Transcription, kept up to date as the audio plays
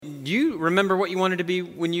do you remember what you wanted to be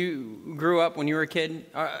when you grew up, when you were a kid?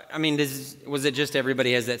 Was it just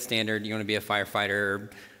everybody has that standard? You want to be a firefighter or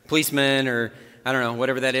policeman or, I don't know,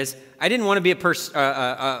 whatever that is? I didn't want to be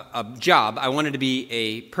a job. I wanted to be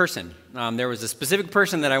a person. There was a specific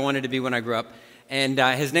person that I wanted to be when I grew up, and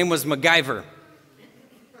his name was MacGyver.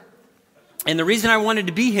 And the reason I wanted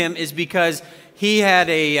to be him is because he had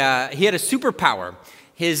a superpower.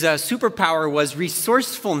 His superpower was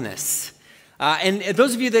resourcefulness. And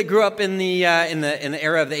those of you that grew up in the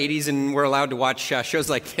era of the 80s and were allowed to watch shows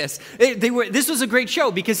like this, this was a great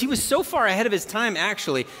show because he was so far ahead of his time,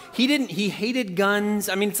 actually. He hated guns.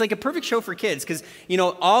 I mean, it's like a perfect show for kids because,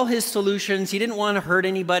 all his solutions, he didn't want to hurt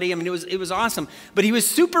anybody. I mean, it was awesome. But he was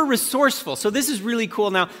super resourceful. So this is really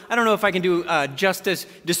cool. Now, I don't know if I can do justice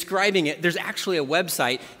describing it. There's actually a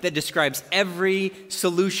website that describes every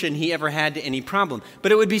solution he ever had to any problem.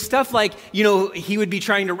 But it would be stuff like, he would be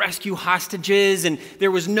trying to rescue hostages, and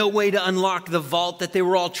there was no way to unlock the vault that they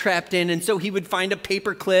were all trapped in, and so he would find a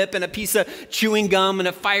paper clip and a piece of chewing gum and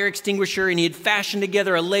a fire extinguisher, and he'd fashion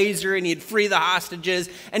together a laser, and he'd free the hostages,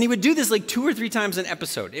 and he would do this like 2 or 3 times an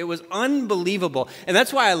episode. It was unbelievable, and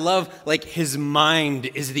that's why I love, his mind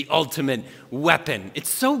is the ultimate weapon. It's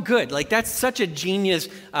so good. That's such a genius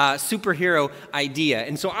superhero idea,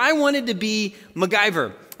 and so I wanted to be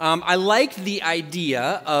MacGyver. I liked the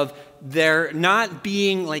idea of there not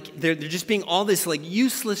being there just being all this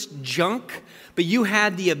useless junk, but you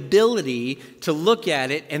had the ability to look at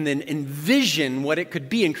it and then envision what it could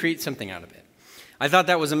be and create something out of it. I thought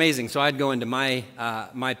that was amazing. So I'd go into my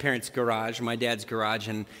parents' garage, my dad's garage,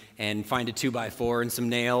 and find a 2x4 and some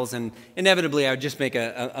nails, and inevitably I would just make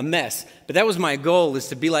a mess. But that was my goal, is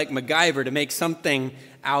to be like MacGyver, to make something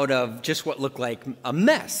out of just what looked like a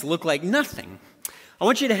mess, looked like nothing. I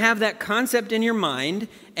want you to have that concept in your mind,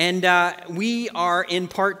 and we are in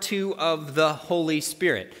part 2 of the Holy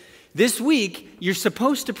Spirit. This week, you're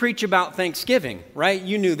supposed to preach about Thanksgiving, right?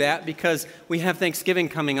 You knew that because we have Thanksgiving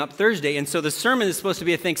coming up Thursday, and so the sermon is supposed to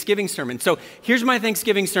be a Thanksgiving sermon. So here's my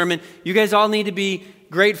Thanksgiving sermon. You guys all need to be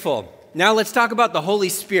grateful. Now let's talk about the Holy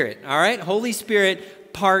Spirit, all right? Holy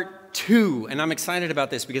Spirit, part 2, and I'm excited about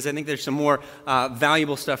this because I think there's some more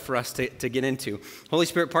valuable stuff for us to get into. Holy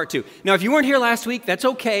Spirit part 2. Now, if you weren't here last week, that's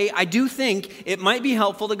okay. I do think it might be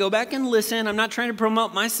helpful to go back and listen. I'm not trying to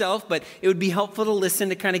promote myself, but it would be helpful to listen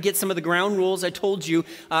to kind of get some of the ground rules. I told you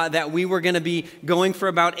that we were going to be going for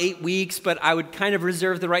about 8 weeks, but I would kind of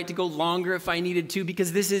reserve the right to go longer if I needed to,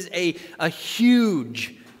 because this is a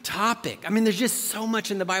huge topic. I mean, there's just so much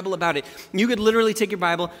in the Bible about it. You could literally take your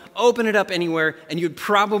Bible, open it up anywhere, and you'd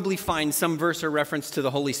probably find some verse or reference to the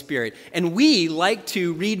Holy Spirit. And we like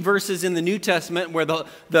to read verses in the New Testament where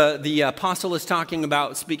the apostle is talking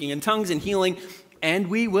about speaking in tongues and healing, and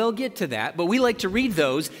we will get to that. But we like to read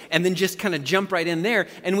those and then just kind of jump right in there,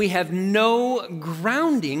 and we have no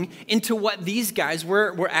grounding into what these guys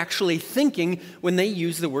were actually thinking when they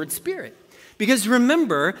use the word Spirit. Because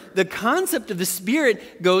remember, the concept of the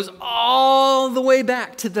Spirit goes all the way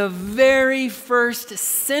back to the very first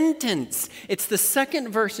sentence. It's the second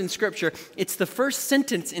verse in Scripture. It's the first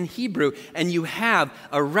sentence in Hebrew, and you have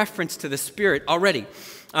a reference to the Spirit already.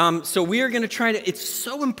 So we are going to try to, it's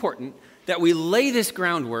so important that we lay this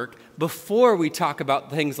groundwork before we talk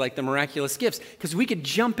about things like the miraculous gifts, because we could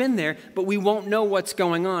jump in there, but we won't know what's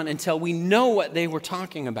going on until we know what they were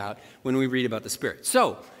talking about when we read about the Spirit.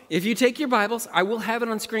 So, if you take your Bibles, I will have it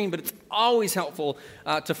on screen, but it's always helpful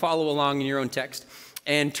to follow along in your own text,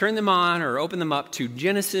 and turn them on or open them up to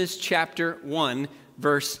Genesis chapter 1,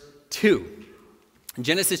 verse 2.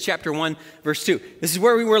 Genesis chapter 1, verse 2. This is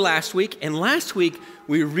where we were last week, and last week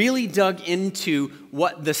we really dug into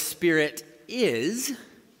what the Spirit is,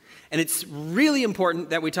 and it's really important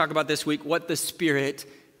that we talk about this week what the Spirit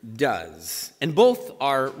does. And both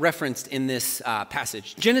are referenced in this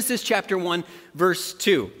passage. Genesis chapter 1, verse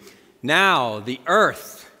 2. Now the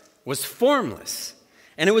earth was formless,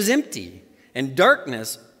 and it was empty, and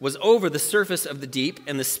darkness was over the surface of the deep,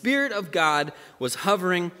 and the Spirit of God was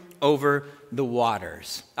hovering over the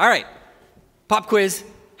waters. All right, pop quiz.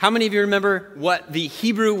 How many of you remember what the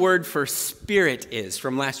Hebrew word for spirit is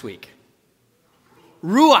from last week?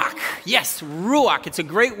 Ruach. Yes, ruach. It's a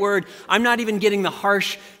great word. I'm not even getting the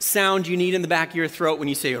harsh sound you need in the back of your throat when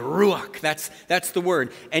you say ruach. That's the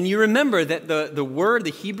word. And you remember that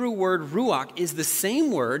the Hebrew word ruach is the same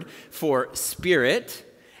word for spirit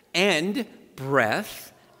and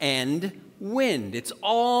breath and wind. It's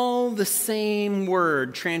all the same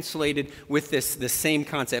word translated with this same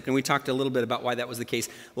concept. And we talked a little bit about why that was the case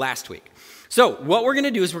last week. So what we're going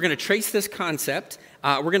to do is we're going to trace this concept.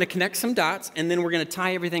 We're going to connect some dots, and then we're going to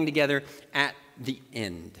tie everything together at the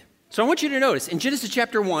end. So I want you to notice in Genesis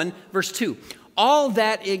chapter 1, verse 2, all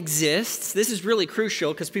that exists, this is really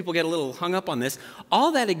crucial because people get a little hung up on this,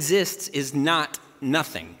 all that exists is not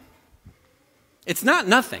nothing. It's not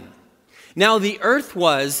nothing. Now the earth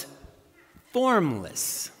was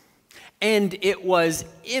formless, and it was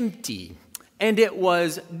empty, and it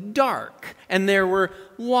was dark, and there were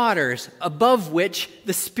waters above which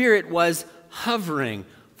the Spirit was hovering.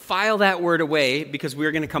 File that word away because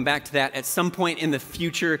we're going to come back to that at some point in the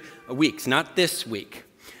future weeks, not this week.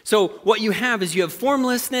 So what you have is you have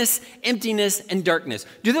formlessness, emptiness, and darkness.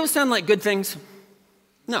 Do those sound like good things?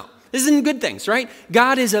 No. This isn't good things, right?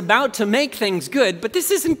 God is about to make things good, but this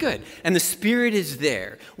isn't good. And the Spirit is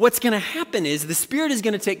there. What's going to happen is the Spirit is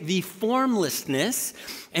going to take the formlessness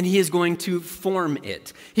and he is going to form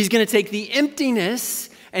it. He's going to take the emptiness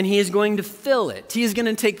and he is going to fill it. He is going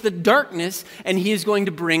to take the darkness and he is going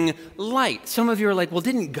to bring light. Some of you are like, well,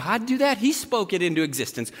 didn't God do that? He spoke it into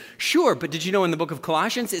existence. Sure, but did you know in the book of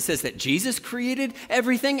Colossians it says that Jesus created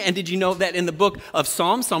everything? And did you know that in the book of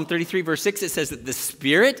Psalm 33 verse 6, it says that the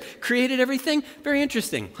Spirit created everything? Very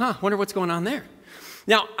interesting. Wonder what's going on there.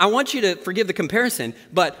 Now, I want you to forgive the comparison,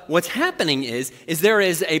 but what's happening is there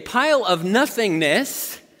is a pile of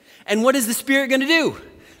nothingness, and what is the Spirit going to do?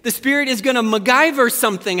 The Spirit is going to MacGyver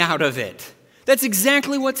something out of it. That's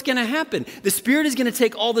exactly what's going to happen. The Spirit is going to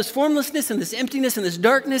take all this formlessness and this emptiness and this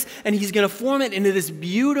darkness, and he's going to form it into this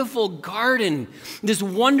beautiful garden, this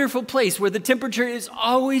wonderful place where the temperature is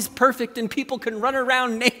always perfect and people can run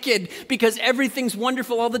around naked because everything's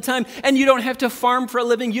wonderful all the time, and you don't have to farm for a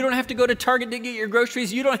living. You don't have to go to Target to get your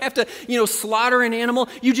groceries. You don't have to, slaughter an animal.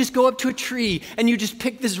 You just go up to a tree and you just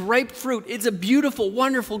pick this ripe fruit. It's a beautiful,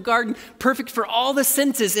 wonderful garden, perfect for all the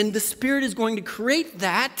senses, and the Spirit is going to create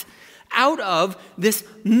that out of this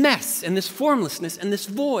mess and this formlessness and this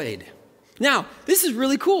void. Now, this is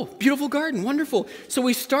really cool. Beautiful garden, wonderful. So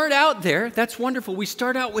we start out there. That's wonderful. We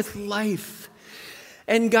start out with life.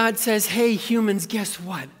 And God says, hey, humans, guess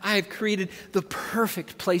what? I have created the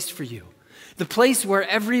perfect place for you. The place where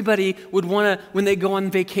everybody would want to, when they go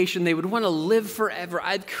on vacation, they would want to live forever.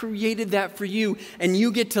 I've created that for you, and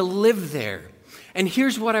you get to live there. And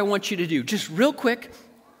here's what I want you to do. Just real quick.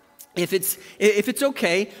 If it's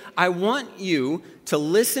okay, I want you to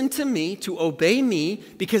listen to me, to obey me,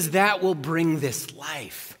 because that will bring this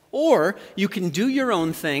life. Or you can do your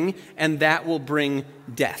own thing, and that will bring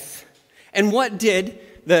death. And what did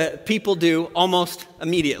the people do almost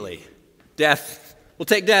immediately? Death. We'll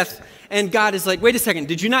take death. And God is like, wait a second,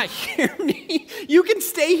 did you not hear me? You can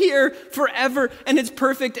stay here forever, and it's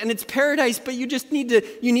perfect, and it's paradise, but you need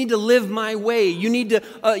to live my way. You need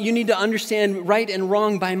to understand right and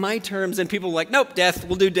wrong by my terms. And people are like, nope, death,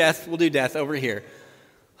 we'll do death over here.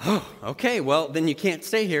 Oh, okay, well, then you can't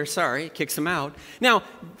stay here. Sorry, kicks them out. Now,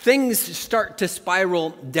 things start to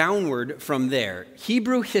spiral downward from there.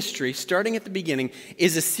 Hebrew history, starting at the beginning,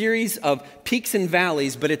 is a series of peaks and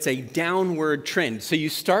valleys, but it's a downward trend. So you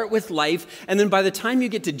start with life, and then by the time you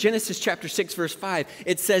get to Genesis chapter 6, verse 5,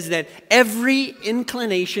 it says that every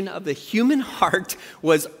inclination of the human heart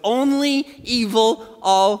was only evil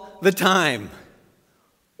all the time.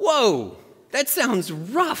 Whoa, that sounds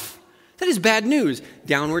rough. That is bad news.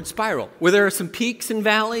 Downward spiral. Where there are some peaks and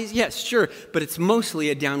valleys, yes, sure, but it's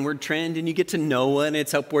mostly a downward trend, and you get to Noah, and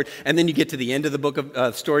it's upward, and then you get to the end of the book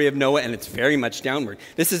of story of Noah, and it's very much downward.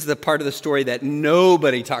 This is the part of the story that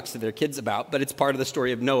nobody talks to their kids about, but it's part of the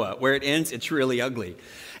story of Noah. Where it ends, it's really ugly.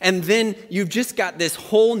 And then you've just got this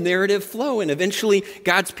whole narrative flow, and eventually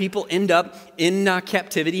God's people end up in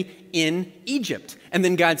captivity in Egypt. And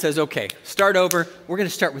then God says, okay, start over. We're going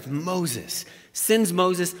to start with Moses. Sends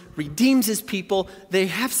Moses, redeems his people. They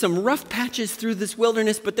have some rough patches through this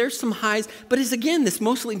wilderness, but there's some highs. But it's, again, this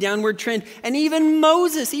mostly downward trend. And even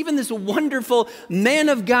Moses, even this wonderful man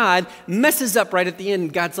of God, messes up right at the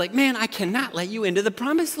end. God's like, man, I cannot let you into the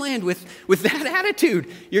promised land with that attitude.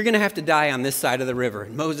 You're going to have to die on this side of the river.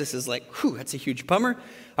 And Moses is like, whew, that's a huge bummer.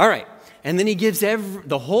 All right. And then he gives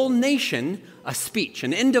the whole nation a speech,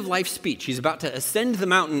 an end-of-life speech. He's about to ascend the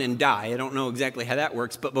mountain and die. I don't know exactly how that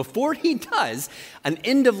works, but before he does, an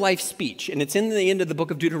end-of-life speech, and it's in the end of the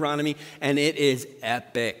book of Deuteronomy, and it is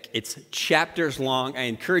epic. It's chapters long. I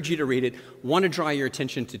encourage you to read it. I want to draw your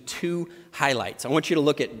attention to two highlights. I want you to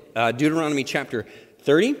look at Deuteronomy chapter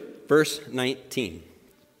 30, verse 19.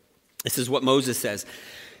 This is what Moses says.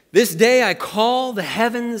 This day I call the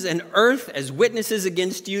heavens and earth as witnesses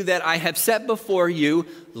against you that I have set before you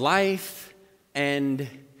life and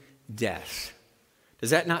death. Does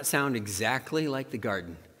that not sound exactly like the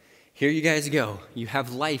garden? Here you guys go. You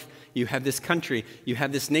have life. You have this country. You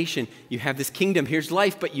have this nation. You have this kingdom. Here's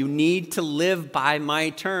life, but you need to live by my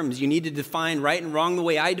terms. You need to define right and wrong the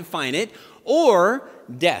way I define it, or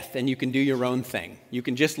death, and you can do your own thing. You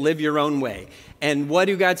can just live your own way. And what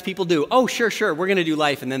do God's people do? Oh, sure, we're going to do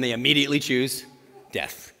life, and then they immediately choose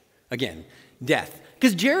death. Again, death.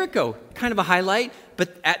 Because Jericho, kind of a highlight,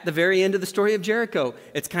 but at the very end of the story of Jericho,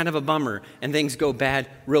 it's kind of a bummer, and things go bad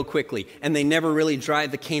real quickly, and they never really drive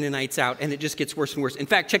the Canaanites out, and it just gets worse and worse. In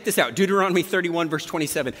fact, check this out, Deuteronomy 31, verse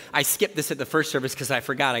 27. I skipped this at the first service because I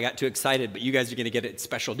forgot. I got too excited, but you guys are going to get it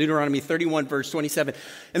special. Deuteronomy 31, verse 27.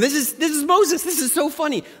 And this is Moses. This is so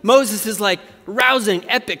funny. Moses is like rousing,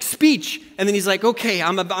 epic speech, and then he's like, okay,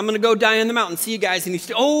 I'm going to go die on the mountain. See you guys. And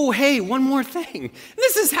he's, oh, hey, one more thing. And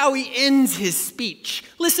this is how he ends his speech.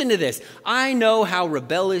 Listen to this. I know how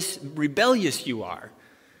rebellious you are.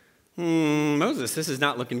 Moses, this is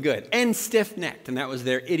not looking good. And stiff-necked, and that was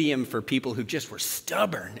their idiom for people who just were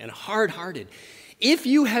stubborn and hard-hearted. If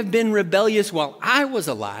you have been rebellious while I was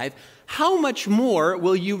alive, how much more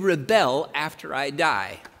will you rebel after I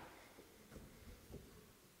die?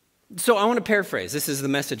 So I want to paraphrase. This is the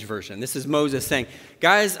Message version. This is Moses saying,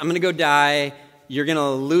 guys, I'm going to go die. You're going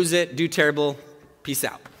to lose it, do terrible, peace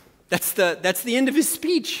out. That's the end of his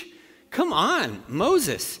speech. Come on,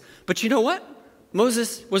 Moses. But you know what?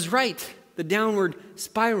 Moses was right. The downward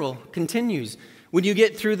spiral continues. When you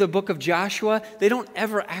get through the book of Joshua, they don't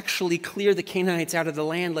ever actually clear the Canaanites out of the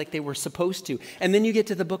land like they were supposed to. And then you get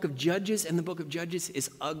to the book of Judges, and the book of Judges is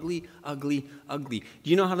ugly, ugly, ugly. Do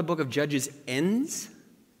you know how the book of Judges ends?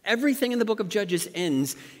 Everything in the book of Judges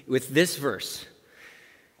ends with this verse.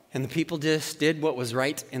 And the people just did what was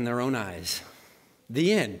right in their own eyes.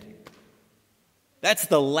 The end. That's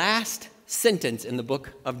the last sentence in the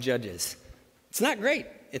book of Judges. It's not great.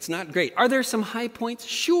 It's not great. Are there some high points?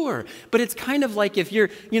 Sure. But it's kind of like if your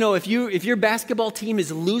basketball team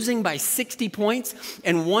is losing by 60 points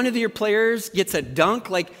and one of your players gets a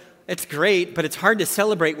dunk, like it's great, but it's hard to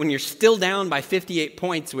celebrate when you're still down by 58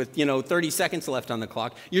 points with, 30 seconds left on the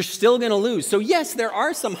clock. You're still going to lose. So yes, there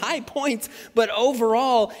are some high points, but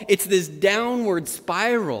overall, it's this downward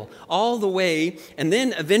spiral all the way. And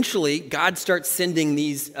then eventually, God starts sending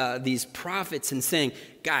these prophets and saying,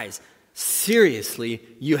 guys, seriously,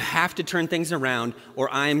 you have to turn things around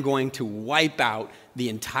or I am going to wipe out the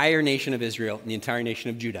entire nation of Israel and the entire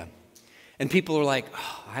nation of Judah. And people are like,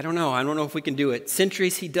 oh, I don't know if we can do it.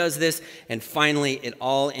 Centuries he does this, and finally it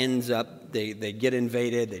all ends up, they get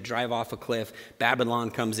invaded, they drive off a cliff, Babylon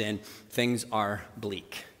comes in, things are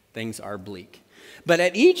bleak. But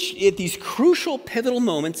at these crucial, pivotal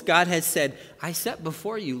moments, God has said, I set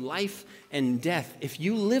before you life and death. If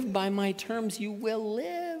you live by my terms, you will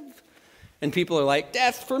live. And people are like,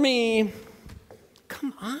 death for me.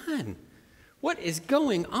 Come on. What is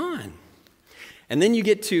going on? And then you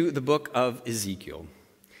get to the book of Ezekiel.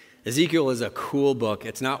 Ezekiel is a cool book.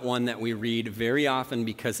 It's not one that we read very often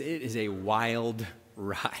because it is a wild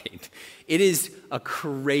ride. It is a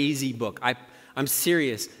crazy book. I'm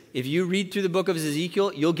serious. If you read through the book of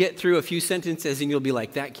Ezekiel, you'll get through a few sentences and you'll be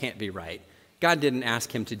like, that can't be right. God didn't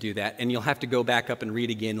ask him to do that. And you'll have to go back up and read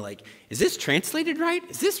again like, is this translated right?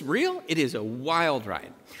 Is this real? It is a wild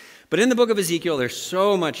ride. But in the book of Ezekiel, there's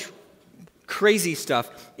so much crazy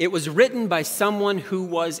stuff. It was written by someone who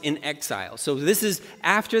was in exile. So this is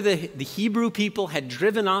after the Hebrew people had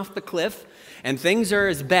driven off the cliff, and things are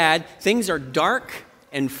as bad. Things are dark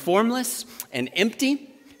and formless and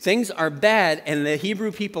empty. Things are bad, and the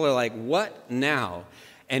Hebrew people are like, what now?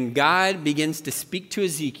 And God begins to speak to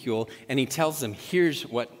Ezekiel, and he tells them, here's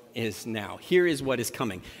what is now. Here is what is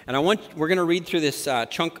coming. And we're going to read through this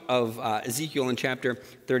chunk of Ezekiel in chapter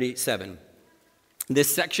 37.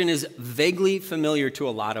 This section is vaguely familiar to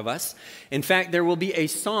a lot of us. In fact, there will be a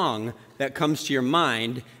song that comes to your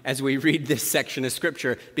mind as we read this section of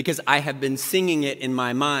Scripture because I have been singing it in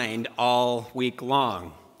my mind all week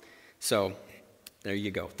long. So there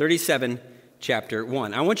you go. 37, chapter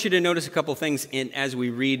 1. I want you to notice a couple things as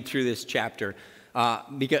we read through this chapter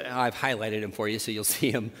because I've highlighted them for you so you'll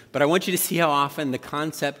see them. But I want you to see how often the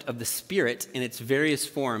concept of the Spirit in its various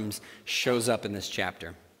forms shows up in this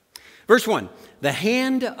chapter. Verse 1, the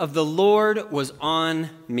hand of the Lord was on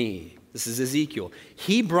me. This is Ezekiel.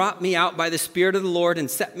 He brought me out by the Spirit of the Lord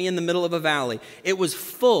and set me in the middle of a valley. It was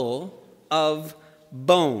full of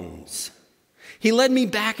bones. He led me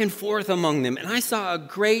back and forth among them, and I saw a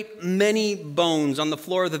great many bones on the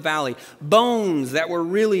floor of the valley, bones that were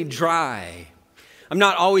really dry. I'm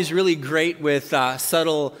not always really great with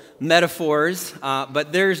subtle metaphors,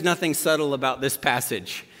 but there's nothing subtle about this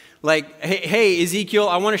passage. Like, hey, Ezekiel,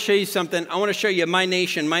 I want to show you something. I want to show you my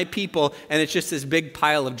nation, my people, and it's just this big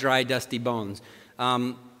pile of dry, dusty bones.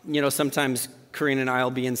 Sometimes Karina and I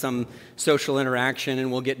will be in some social interaction,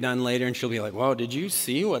 and we'll get done later, and she'll be like, "Whoa, did you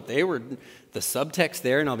see what they were, the subtext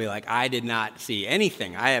there?" And I'll be like, "I did not see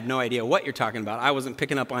anything. I have no idea what you're talking about. I wasn't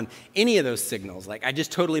picking up on any of those signals. Like, I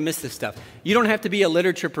just totally missed this stuff." You don't have to be a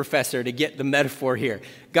literature professor to get the metaphor here.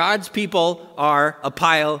 God's people are a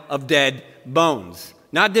pile of dead bones.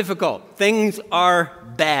 Not difficult. Things are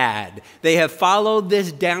bad. They have followed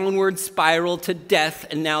this downward spiral to death,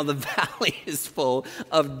 and now the valley is full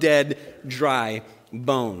of dead, dry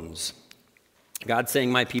bones. God's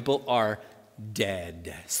saying, my people are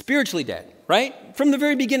dead. Spiritually dead, right? From the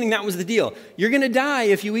very beginning, that was the deal. You're going to die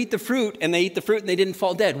if you eat the fruit, and they eat the fruit and they didn't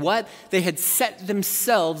fall dead. What? They had set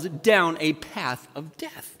themselves down a path of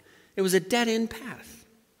death. It was a dead-end path.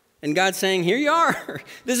 And God's saying, here you are.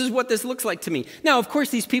 This is what this looks like to me. Now, of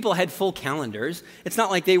course, these people had full calendars. It's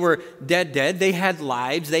not like they were dead. They had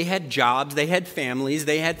lives. They had jobs. They had families.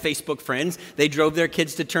 They had Facebook friends. They drove their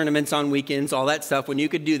kids to tournaments on weekends, all that stuff, when you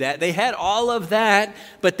could do that. They had all of that,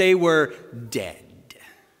 but they were dead.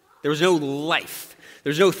 There was no life.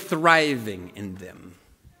 There was no thriving in them.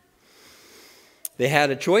 They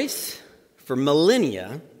had a choice for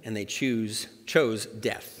millennia, and they chose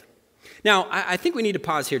death. Now, I think we need to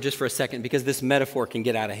pause here just for a second because this metaphor can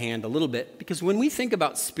get out of hand a little bit. Because when we think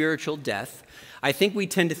about spiritual death, I think we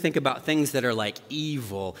tend to think about things that are like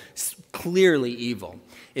evil, clearly evil.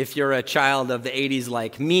 If you're a child of the 80s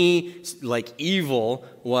like me, like evil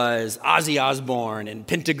was Ozzy Osbourne and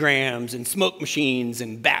pentagrams and smoke machines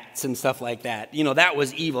and bats and stuff like that. You know, that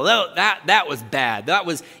was evil. That was bad. That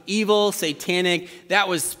was evil, satanic. That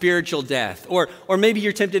was spiritual death. Or maybe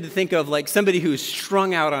you're tempted to think of like somebody who's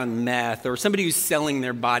strung out on meth or somebody who's selling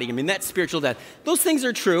their body. I mean, that's spiritual death. Those things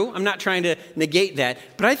are true. I'm not trying to negate that.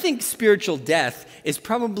 But I think spiritual death is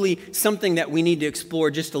probably something that we need to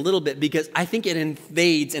explore just a little bit because I think it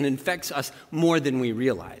invades and infects us more than we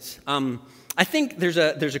realize. I think there's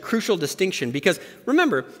a crucial distinction because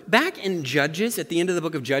remember, back in Judges, at the end of the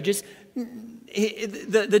book of Judges,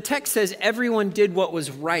 the text says everyone did what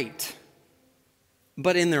was right,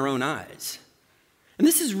 but in their own eyes. And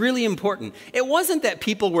this is really important. It wasn't that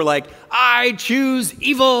people were like, I choose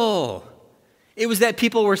evil. It was that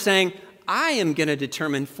people were saying, I am going to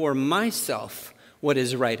determine for myself what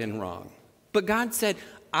is right and wrong. But God said,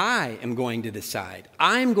 I am going to decide.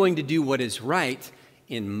 I'm going to do what is right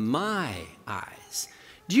in my eyes.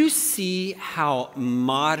 Do you see how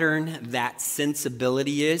modern that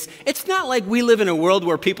sensibility is? It's not like we live in a world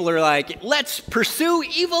where people are like, let's pursue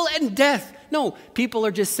evil and death. No, people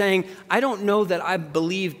are just saying, I don't know that I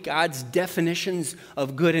believe God's definitions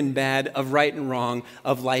of good and bad, of right and wrong,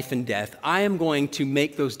 of life and death. I am going to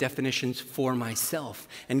make those definitions for myself.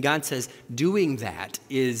 And God says, doing that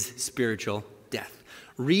is spiritual death.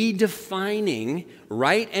 Redefining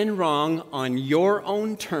right and wrong on your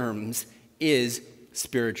own terms is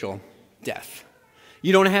spiritual death.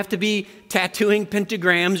 You don't have to be tattooing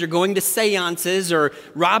pentagrams or going to seances or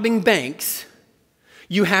robbing banks.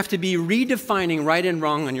 You have to be redefining right and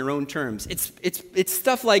wrong on your own terms. It's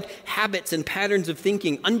stuff like habits and patterns of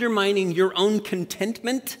thinking, undermining your own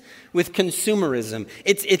contentment with consumerism.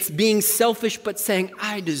 It's being selfish but saying,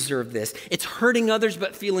 I deserve this. It's hurting others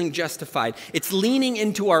but feeling justified. It's leaning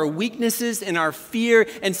into our weaknesses and our fear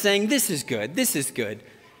and saying, this is good, this is good.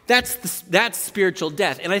 That's spiritual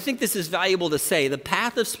death. And I think this is valuable to say. The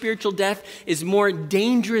path of spiritual death is more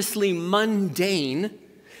dangerously mundane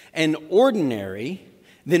and ordinary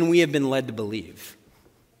than we have been led to believe.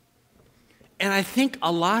 And I think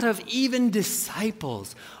a lot of even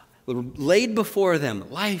disciples laid before them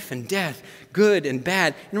life and death, good and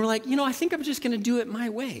bad, and we're like, I think I'm just going to do it my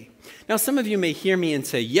way. Now, some of you may hear me and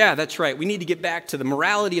say, yeah, that's right. We need to get back to the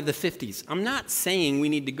morality of the 50s. I'm not saying we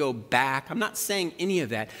need to go back. I'm not saying any of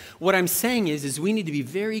that. What I'm saying is we need to be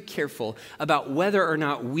very careful about whether or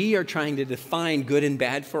not we are trying to define good and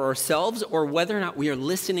bad for ourselves or whether or not we are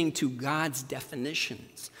listening to God's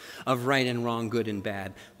definitions of right and wrong, good and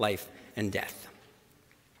bad, life and death.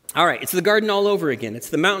 All right, it's the garden all over again. It's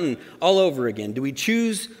the mountain all over again. Do we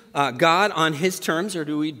choose God on his terms or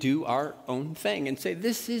do we do our own thing and say,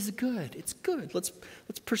 this is good, it's good, let's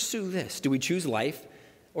pursue this? Do we choose life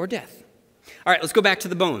or death? All right, let's go back to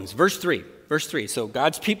the bones. Verse 3. So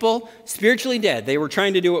God's people, spiritually dead. They were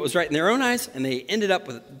trying to do what was right in their own eyes, and they ended up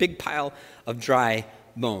with a big pile of dry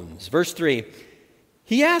bones. Verse 3,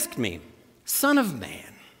 he asked me, Son of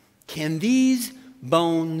man, can these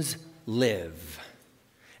bones live?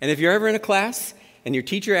 And if you're ever in a class and your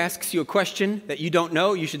teacher asks you a question that you don't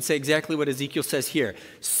know, you should say exactly what Ezekiel says here.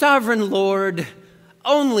 Sovereign Lord,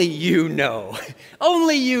 Only you know.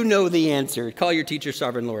 Only you know the answer. Call your teacher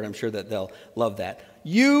Sovereign Lord. I'm sure that they'll love that.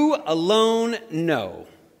 You alone know.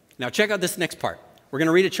 Now check out this next part. We're going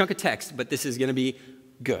to read a chunk of text, but this is going to be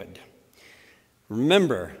good.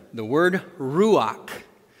 Remember, the word ruach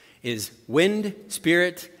is wind,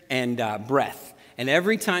 spirit, and breath. And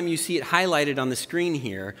every time you see it highlighted on the screen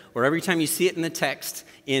here, or every time you see it in the text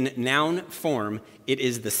in noun form, it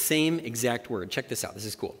is the same exact word. Check this out. This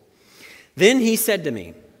is cool. Then he said to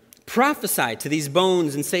me, prophesy to these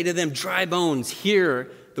bones and say to them, dry bones,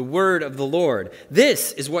 hear the word of the Lord.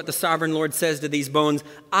 This is what the sovereign Lord says to these bones.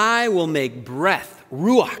 I will make breath,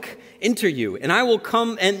 ruach, enter you, and I will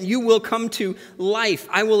come, and you will come to life.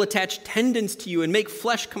 I will attach tendons to you and make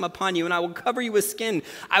flesh come upon you, and I will cover you with skin.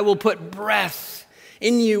 I will put breath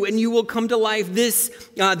in you, and you will come to life.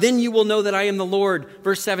 Then you will know that I am the Lord.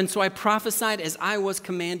 Verse 7, so I prophesied as I was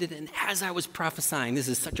commanded, and as I was prophesying, this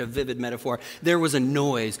is such a vivid metaphor, there was a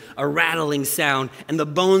noise, a rattling sound, and the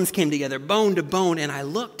bones came together, bone to bone, and I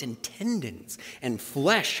looked, and tendons and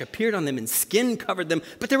flesh appeared on them, and skin covered them,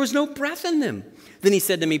 but there was no breath in them. Then he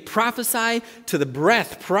said to me, prophesy to the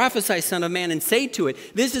breath, prophesy, son of man, and say to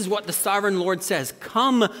it, this is what the sovereign Lord says,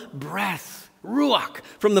 come breath, ruach,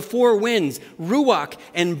 from the four winds, ruach,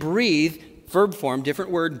 and breathe, verb form,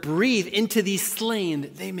 different word, breathe into these slain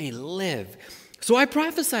that they may live. So I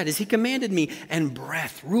prophesied as he commanded me, and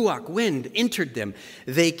breath, ruach, wind, entered them.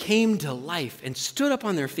 They came to life and stood up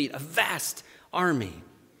on their feet, a vast army.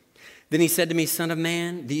 Then he said to me, son of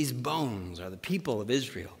man, these bones are the people of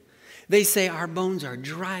Israel. They say, our bones are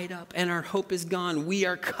dried up and our hope is gone. We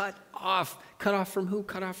are cut off. Cut off from who?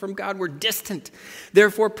 Cut off from God. We're distant.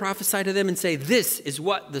 Therefore prophesy to them and say, this is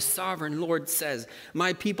what the sovereign Lord says.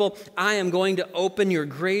 My people, I am going to open your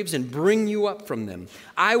graves and bring you up from them.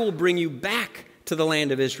 I will bring you back to the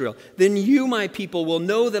land of Israel. Then you, my people, will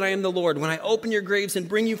know that I am the Lord. When I open your graves and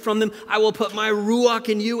bring you from them, I will put my ruach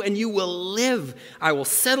in you and you will live. I will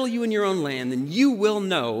settle you in your own land, and you will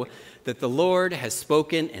know that the Lord has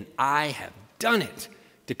spoken and I have done it,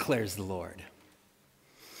 declares the Lord.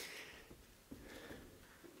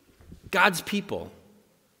 God's people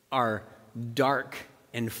are dark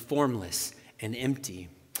and formless and empty.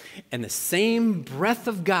 And the same breath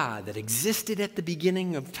of God that existed at the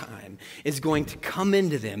beginning of time is going to come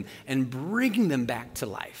into them and bring them back to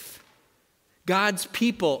life. God's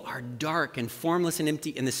people are dark and formless and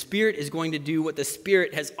empty, and the Spirit is going to do what the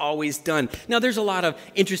Spirit has always done. Now, there's a lot of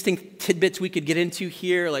interesting tidbits we could get into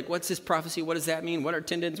here, like what's this prophecy? What does that mean? What are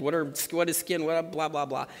tendons? What is skin? What blah, blah,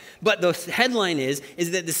 blah. But the headline is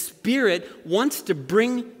that the Spirit wants to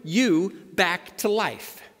bring you back to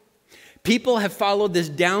life. People have followed this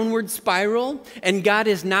downward spiral, and God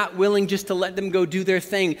is not willing just to let them go do their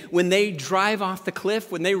thing. When they drive off the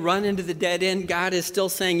cliff, when they run into the dead end, God is still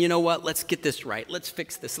saying, you know what, let's get this right. Let's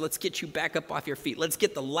fix this. Let's get you back up off your feet. Let's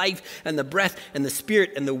get the life and the breath and the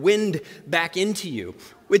spirit and the wind back into you.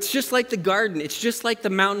 It's just like the garden. It's just like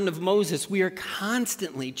the mountain of Moses. We are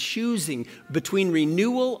constantly choosing between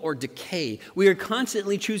renewal or decay. We are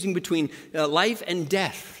constantly choosing between life and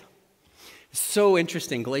death. So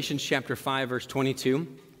interesting. Galatians chapter 5, verse 22.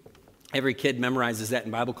 Every kid memorizes that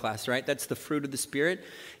in Bible class, right? That's the fruit of the Spirit.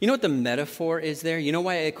 You know what the metaphor is there? You know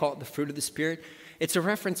why I call it the fruit of the Spirit? It's a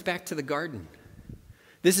reference back to the garden.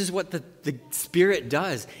 This is what the Spirit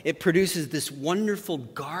does. It produces this wonderful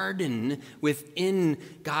garden within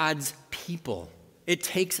God's people. It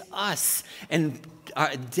takes us and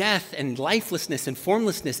death and lifelessness and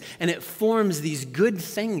formlessness, and it forms these good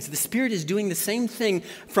things. The Spirit is doing the same thing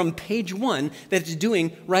from page 1 that it's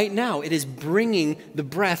doing right now. It is bringing the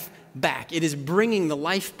breath back. It is bringing the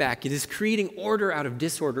life back. It is creating order out of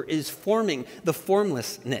disorder. It is forming the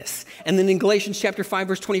formlessness. And then in Galatians chapter 5,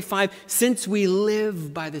 verse 25, since we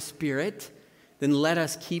live by the Spirit, then let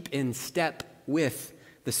us keep in step with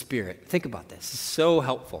the Spirit. Think about this. It's so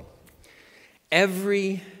helpful.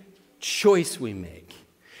 Every choice we make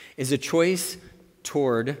is a choice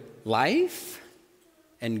toward life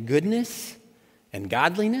and goodness and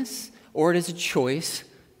godliness, or it is a choice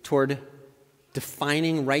toward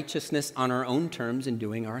defining righteousness on our own terms and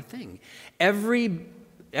doing our thing. Every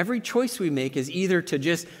choice we make is either to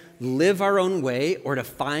just live our own way or to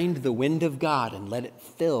find the wind of God and let it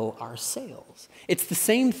fill our sails. It's the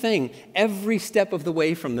same thing every step of the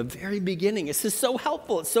way from the very beginning. This is so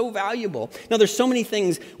helpful. It's so valuable. Now, there's so many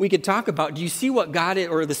things we could talk about. Do you see what God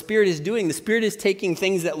or the Spirit is doing? The Spirit is taking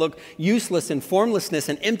things that look useless and formlessness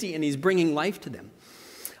and empty, and He's bringing life to them.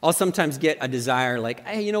 I'll sometimes get a desire like,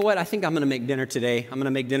 hey, you know what? I think I'm going to make dinner today. I'm going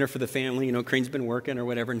to make dinner for the family. You know, Crane's been working or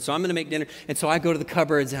whatever, and so I'm going to make dinner. And so I go to the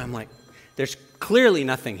cupboards, and I'm like, there's clearly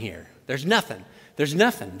nothing here. There's nothing. There's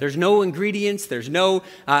nothing. There's no ingredients. There's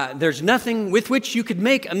nothing with which you could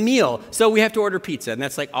make a meal. So we have to order pizza, and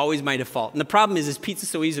that's like always my default. And the problem is pizza's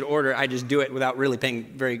so easy to order, I just do it without really paying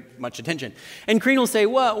very much attention. And Kareen will say,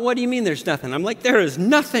 well, what do you mean there's nothing? I'm like, there is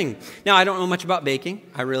nothing. Now, I don't know much about baking.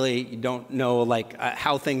 I really don't know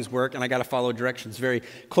how things work, and I got to follow directions very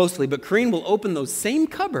closely. But Kareen will open those same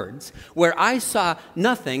cupboards where I saw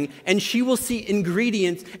nothing, and she will see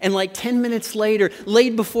ingredients, and like 10 minutes later,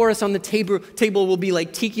 laid before us on the table will be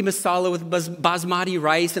like tiki masala with basmati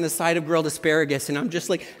rice and a side of grilled asparagus. And I'm just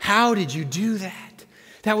like, how did you do that?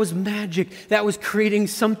 That was magic. That was creating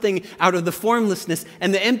something out of the formlessness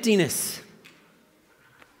and the emptiness.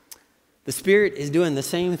 The Spirit is doing the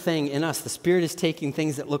same thing in us. The Spirit is taking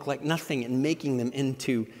things that look like nothing and making them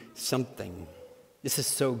into something. This is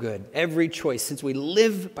so good. Every choice, since we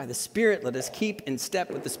live by the Spirit, let us keep in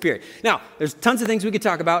step with the Spirit. Now, there's tons of things we could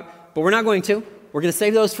talk about, but we're not going to. We're going to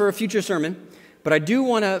save those for a future sermon. But I do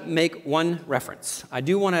want to make one reference. I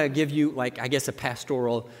do want to give you, a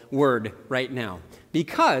pastoral word right now.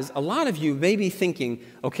 Because a lot of you may be thinking,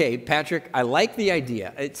 okay, Patrick, I like the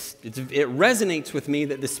idea. It resonates with me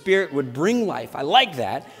that the Spirit would bring life. I like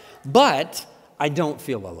that. But I don't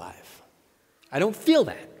feel alive. I don't feel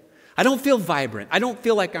that. I don't feel vibrant. I don't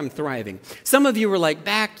feel like I'm thriving. Some of you were like,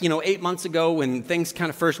 back, 8 months ago when things kind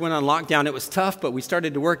of first went on lockdown, it was tough, but we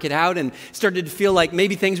started to work it out and started to feel like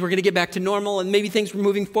maybe things were going to get back to normal and maybe things were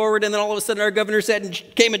moving forward. And then all of a sudden our governor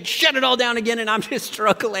came and shut it all down again, and I'm just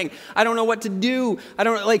struggling. I don't know what to do.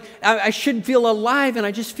 I should feel alive, and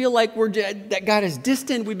I just feel like that God is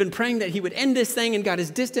distant. We've been praying that He would end this thing, and God is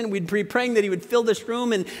distant. We'd be praying that He would fill this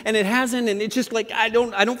room, and it hasn't. And it's just like I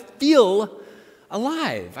don't feel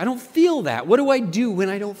alive. I don't feel that. What do I do when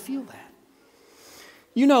I don't feel that?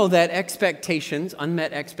 You know that expectations,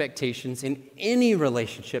 unmet expectations in any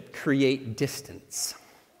relationship create distance.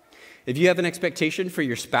 If you have an expectation for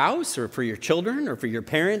your spouse or for your children or for your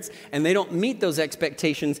parents and they don't meet those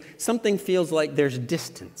expectations, something feels like there's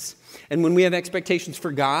distance. And when we have expectations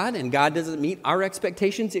for God and God doesn't meet our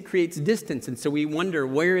expectations, it creates distance. And so we wonder,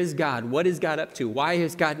 where is God? What is God up to? Why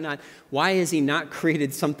has He not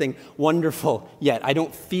created something wonderful yet? I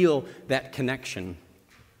don't feel that connection.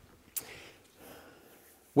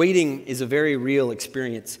 Waiting is a very real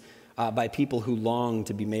experience by people who long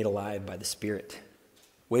to be made alive by the Spirit.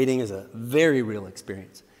 Waiting is a very real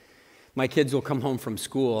experience. My kids will come home from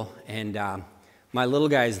school, and my little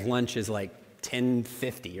guy's lunch is like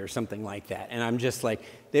 10:50 or something like that. And I'm just like,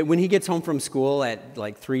 when he gets home from school at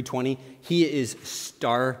like 3:20, he is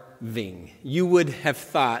starving. You would have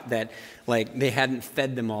thought that they hadn't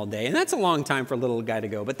fed them all day. And that's a long time for a little guy to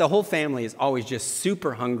go. But the whole family is always just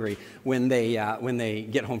super hungry when they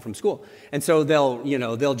get home from school. And so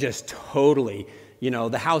they'll just totally,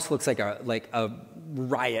 the house looks like a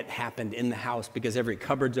riot happened in the house because every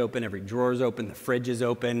cupboard's open, every drawer's open, the fridge is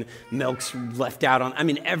open, milk's left out on.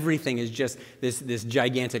 Everything is just this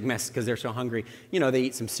gigantic mess because they're so hungry. They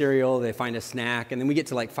eat some cereal, they find a snack, and then we get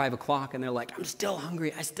to 5 o'clock and they're like, I'm still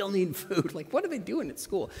hungry, I still need food. What are they doing at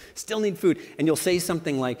school? Still need food. And you'll say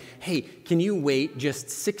something like, hey, can you wait just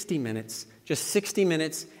 60 minutes? Just 60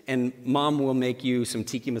 minutes, and Mom will make you some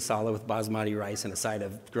tiki masala with basmati rice and a side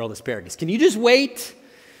of grilled asparagus. Can you just wait?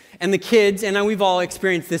 And the kids, and we've all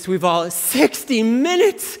experienced this, 60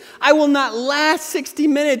 minutes. I will not last 60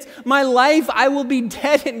 minutes. My life, I will be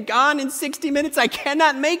dead and gone in 60 minutes. I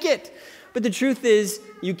cannot make it. But the truth is,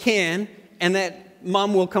 you can, and that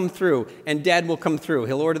Mom will come through, and Dad will come through.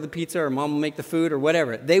 He'll order the pizza, or Mom will make the food, or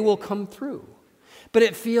whatever. They will come through. But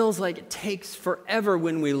it feels like it takes forever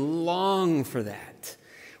when we long for that.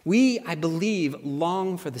 We, I believe,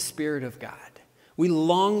 long for the Spirit of God. We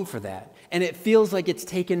long for that. And it feels like it's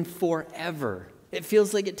taken forever. It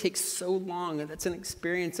feels like it takes so long. And that's an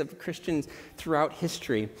experience of Christians throughout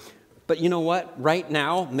history. But you know what? Right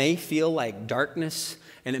now may feel like darkness,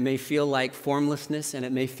 and it may feel like formlessness, and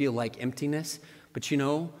it may feel like emptiness. But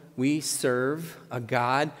we serve a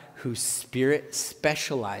God whose Spirit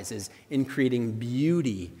specializes in creating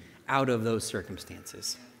beauty out of those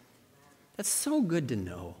circumstances. That's so good to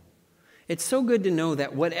know. It's so good to know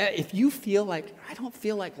that if you feel like, I don't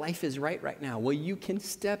feel like life is right now, well, you can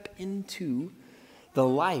step into the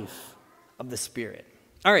life of the Spirit.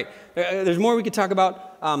 All right, there's more we could talk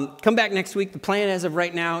about. Come back next week. The plan as of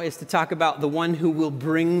right now is to talk about the one who will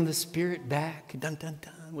bring the Spirit back. Dun, dun,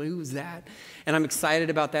 dun. Well, who's that? And I'm excited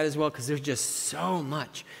about that as well because there's just so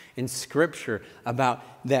much in Scripture about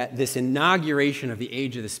this inauguration of the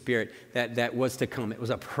age of the Spirit that was to come. It was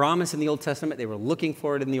a promise in the Old Testament. They were looking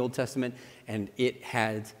for it in the Old Testament, and it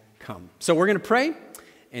had come. So we're going to pray,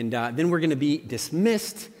 and then we're going to be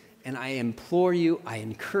dismissed, And I implore you, I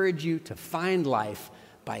encourage you to find life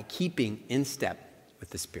by keeping in step with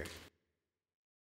the Spirit.